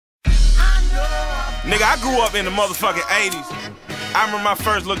Nigga, I grew up in the motherfucking 80s. I remember my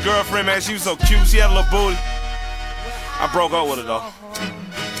first little girlfriend, man. She was so cute. She had a little booty. I broke up with her, though.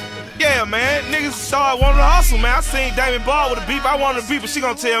 Yeah, man. Niggas started wanting to hustle, man. I seen Damon Ball with a beef. I wanted a beef, but she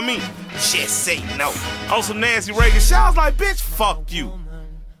gonna tell me, shit, say no. On some Nancy Reagan shit. I was like, bitch, fuck you.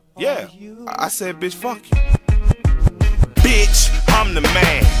 Yeah. I said, bitch, fuck you. Bitch, I'm the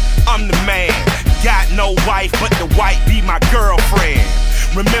man. I'm the man. Got no wife, but the wife be my girlfriend.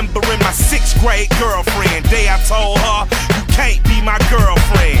 Remembering my 6th grade girlfriend. Day I told her, you can't be my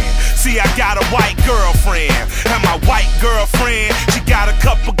girlfriend. See, I got a white girlfriend, and my white girlfriend, she got a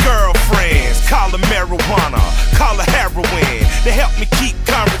couple girlfriends. Call her marijuana, call her heroin. They help me keep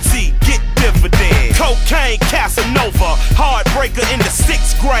currency, get dividends. Cocaine, Casanova, heartbreaker in the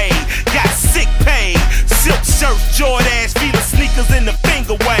 6th grade. Got sick pay, silk shirts, Jordache, Fila sneakers in the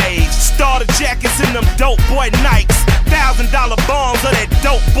finger waves. Starter jackets in them dope boy Nikes. $1,000 bombs of that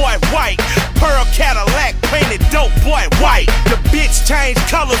dope boy white. Pearl Cadillac painted dope boy white. The bitch changed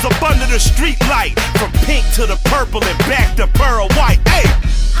colors up under the street light, from pink to the purple and back to pearl white. Hey,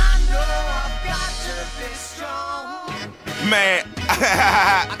 I know I've got to be strong. Man,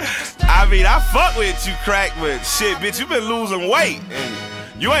 I mean, I fuck with you, crack, but shit, bitch, you been losing weight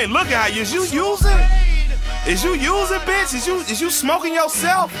and you ain't looking how you. Is you using? Is you using, bitch? Is you smoking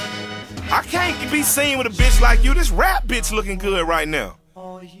yourself? I can't be seen with a bitch like you. This rap bitch looking good right now.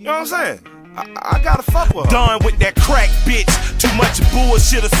 You know what I'm saying? I gotta fuck with her. Done with that crack bitch. Too much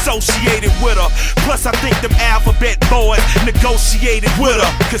bullshit associated with her. Plus I think them alphabet boys negotiated with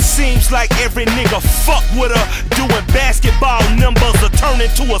her. Cause seems like every nigga fuck with her. Doing basketball numbers or turn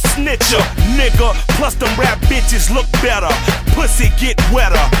into a snitcher, nigga. Plus them rap bitches look better. Pussy get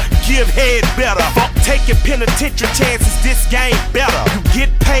wetter. Give head better. Fuck taking penitentiary chances, this game better. You get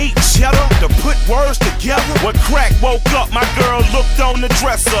paid cheddar to put words together. When crack woke up, my girl looked on the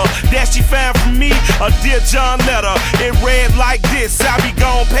dresser. That she found from me a Dear John letter. It read like this: I be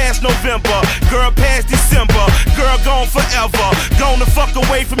gone past November, girl past December, girl gone forever. Gonna fuck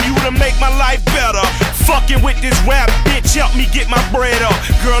away from you to make my life better. Fucking with this rap bitch help me get my bread up.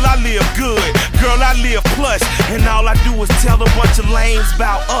 Girl, I live good, girl, I live plush, and all I do is tell a bunch of lames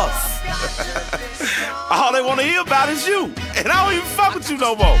about us. All they wanna hear about is you, and I don't even fuck with you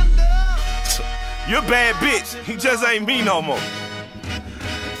no more. You're a bad bitch, you just ain't me no more.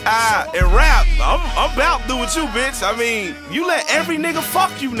 And rap, I'm about through with you, bitch. I mean, you let every nigga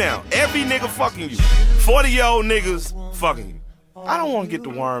fuck you now. Every nigga fucking you. 40-year-old niggas fucking you. I don't wanna get the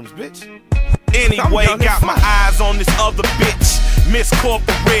worms, bitch. Anyway, got my eyes on this other bitch, Miss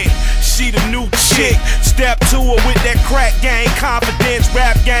Corporate. She the new chick. Step to her with that crack gang confidence,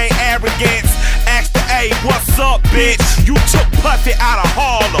 rap gang arrogance. Ask the A, what's up, bitch? You took Puffy out of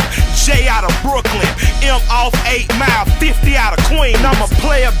Harlem, J out of Brooklyn, M off 8 Mile, 50 out of Queen. I'm a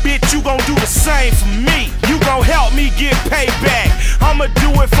player, bitch, you gon' do the same for me. You gon' help me get payback. I'ma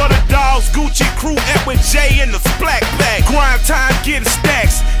do it for the dogs, Gucci crew, Edwin J in the Splack Pack. Grind time getting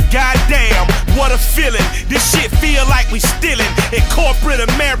stacks, goddamn, what a feeling. This shit feel like we stealing, and corporate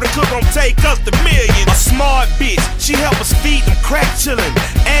America gon' take us to millions. A smart bitch, she help us feed them crack chillin',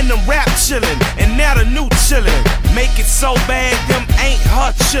 and them rap chillin', and now the new chillin'. Make it so bad them ain't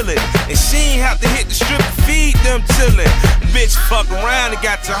her chillin', and she ain't have to hit the strip to feed them chillin'. Bitch fuck around and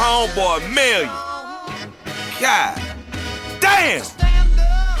got your homeboy $1 million. God damn!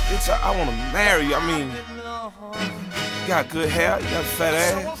 Bitch, I wanna marry you. I mean, you got good hair, you got a fat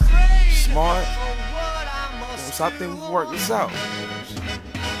ass, smart. So I think we can work this out.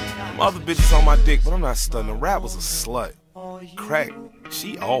 Them other bitches on my dick, but I'm not stunning. Rap was a slut. Crack,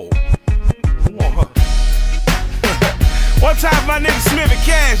 she old. Who want her? One time my nigga Smith and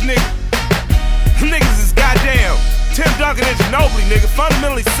Cash, nigga. Them niggas is goddamn Tim Duncan and Ginobili, nigga.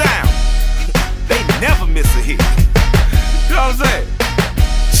 Fundamentally sound. They never miss a hit. You know what I'm saying?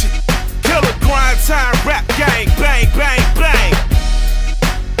 Killer, grind time, rap gang, bang, bang, bang.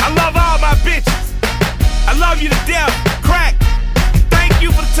 I love all my bitches. I love you to death, crack. Thank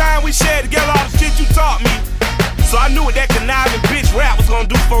you for the time we shared together, all the shit you taught me. So I knew what that conniving bitch rap was gonna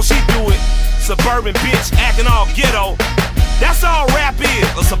do before she do it. Suburban bitch acting all ghetto. That's all rap is,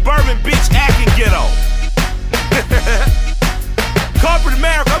 a suburban bitch acting ghetto. Corporate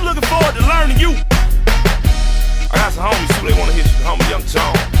America, I'm looking forward to learning you. I got some homies too, they wanna hit you. Homie Young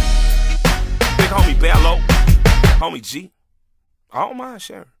John, big homie Bello, homie G. I don't mind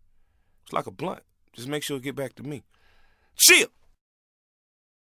sharing. It's like a blunt. Just make sure it get back to me. Chill.